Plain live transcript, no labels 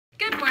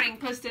morning,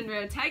 Poston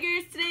Road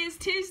Tigers. Today is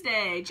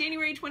Tuesday,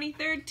 January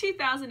 23rd,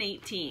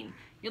 2018.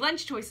 Your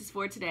lunch choices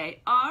for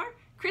today are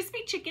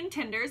crispy chicken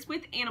tenders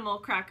with animal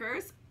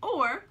crackers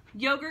or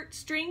yogurt,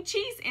 string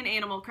cheese, and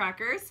animal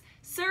crackers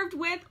served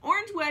with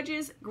orange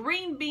wedges,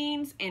 green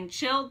beans, and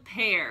chilled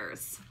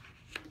pears.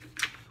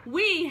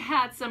 We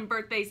had some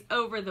birthdays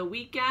over the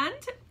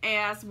weekend,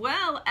 as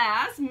well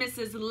as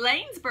Mrs.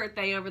 Lane's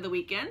birthday over the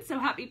weekend, so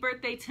happy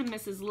birthday to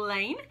Mrs.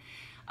 Lane.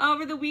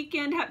 Over the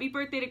weekend, happy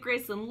birthday to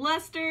Gracelyn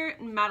Lester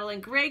and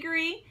Madeline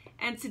Gregory,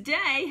 and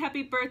today,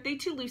 happy birthday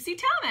to Lucy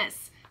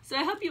Thomas. So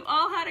I hope you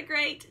all had a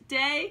great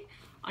day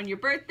on your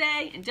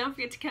birthday, and don't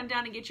forget to come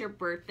down and get your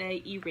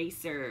birthday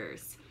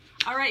erasers.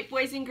 All right,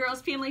 boys and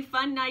girls, Family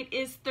Fun Night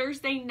is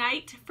Thursday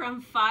night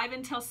from 5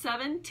 until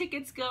 7.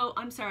 Bracelets go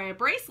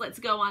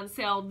on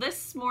sale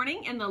this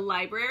morning in the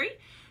library.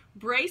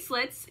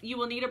 Bracelets, you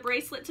will need a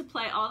bracelet to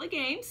play all the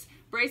games.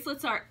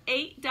 Bracelets are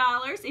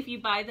 $8 if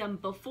you buy them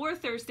before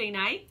Thursday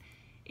night.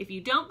 If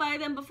you don't buy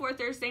them before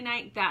Thursday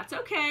night, that's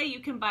okay. You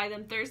can buy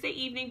them Thursday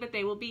evening, but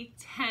they will be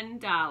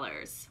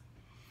 $10.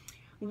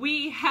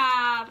 We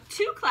have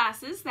two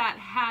classes that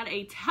had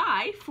a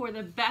tie for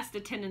the best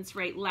attendance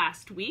rate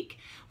last week.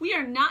 We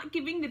are not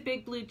giving the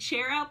big blue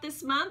chair out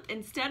this month.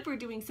 Instead, we're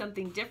doing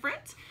something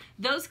different.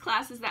 Those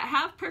classes that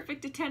have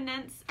perfect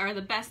attendance, or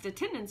the best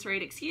attendance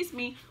rate,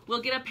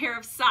 will get a pair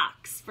of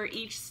socks for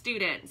each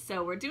student.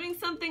 So we're doing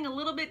something a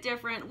little bit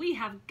different. We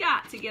have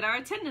got to get our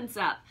attendance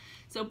up.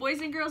 So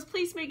boys and girls,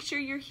 please make sure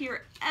you're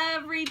here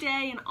every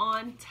day and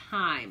on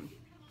time.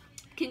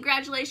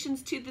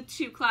 Congratulations to the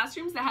two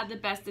classrooms that had the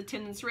best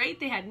attendance rate.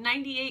 They had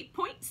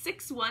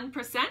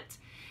 98.61%.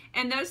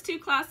 And those two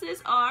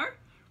classes are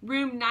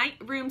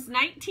rooms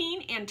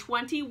 19 and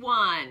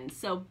 21.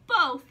 So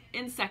both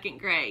in second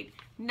grade.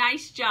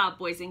 Nice job,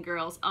 boys and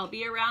girls. I'll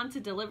be around to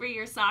deliver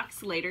your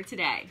socks later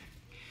today.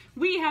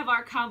 We have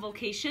our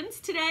convocations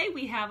today.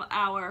 We have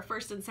our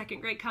first and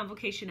second grade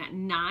convocation at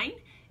 9.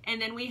 And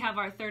then we have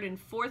our third and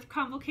fourth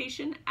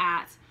convocation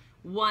at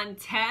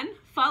 1:10,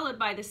 followed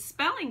by the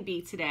spelling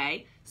bee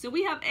today. So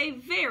we have a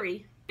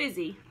very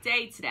busy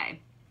day today.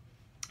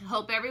 I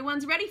hope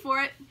everyone's ready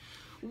for it.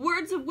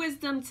 Words of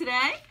wisdom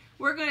today.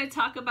 We're going to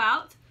talk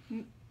about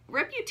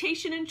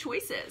reputation and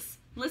choices.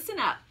 Listen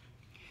up.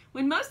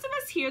 When most of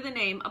us hear the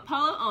name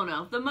Apollo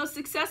Ono, the most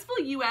successful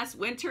U.S.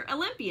 Winter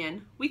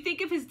Olympian, we think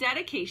of his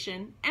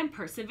dedication and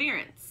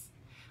perseverance.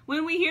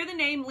 When we hear the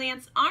name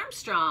Lance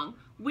Armstrong,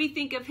 we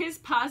think of his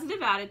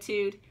positive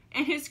attitude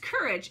and his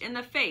courage in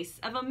the face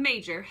of a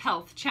major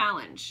health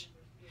challenge.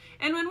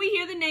 And when we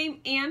hear the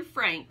name Anne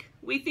Frank,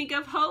 we think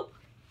of hope,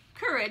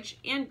 courage,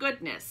 and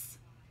goodness.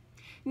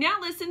 Now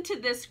listen to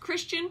this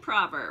Christian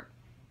proverb.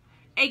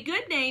 A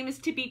good name is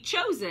to be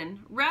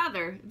chosen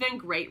rather than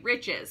great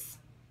riches.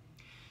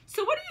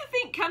 So what do you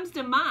think comes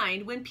to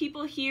mind when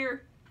people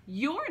hear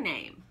your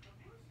name?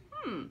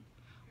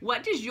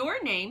 What does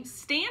your name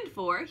stand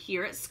for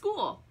here at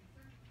school,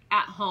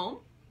 at home,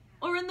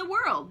 or in the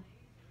world?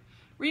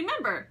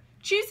 Remember,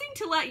 choosing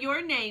to let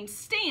your name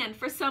stand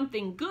for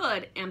something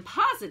good and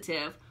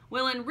positive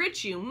will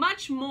enrich you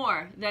much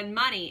more than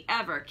money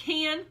ever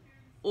can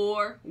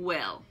or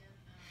will.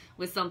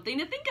 With something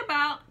to think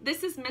about,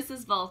 this is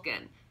Mrs.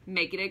 Vulcan.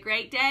 Make it a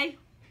great day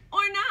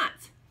or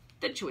not.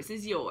 The choice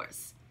is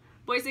yours.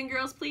 Boys and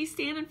girls, please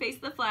stand and face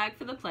the flag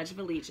for the Pledge of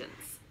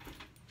Allegiance.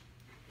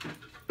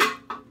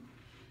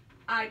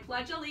 I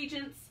pledge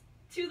allegiance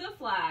to the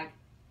flag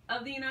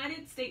of the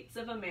United States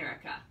of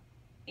America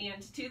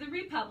and to the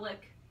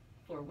republic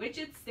for which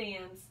it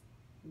stands,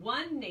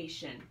 one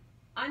nation,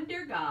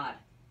 under God,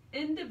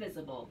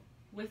 indivisible,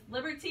 with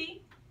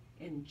liberty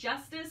and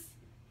justice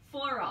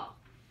for all.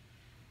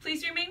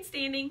 Please remain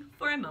standing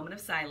for a moment of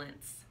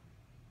silence.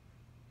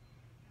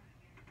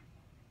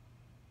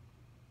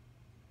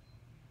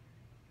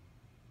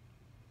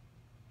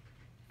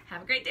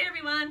 Have a great day,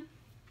 everyone.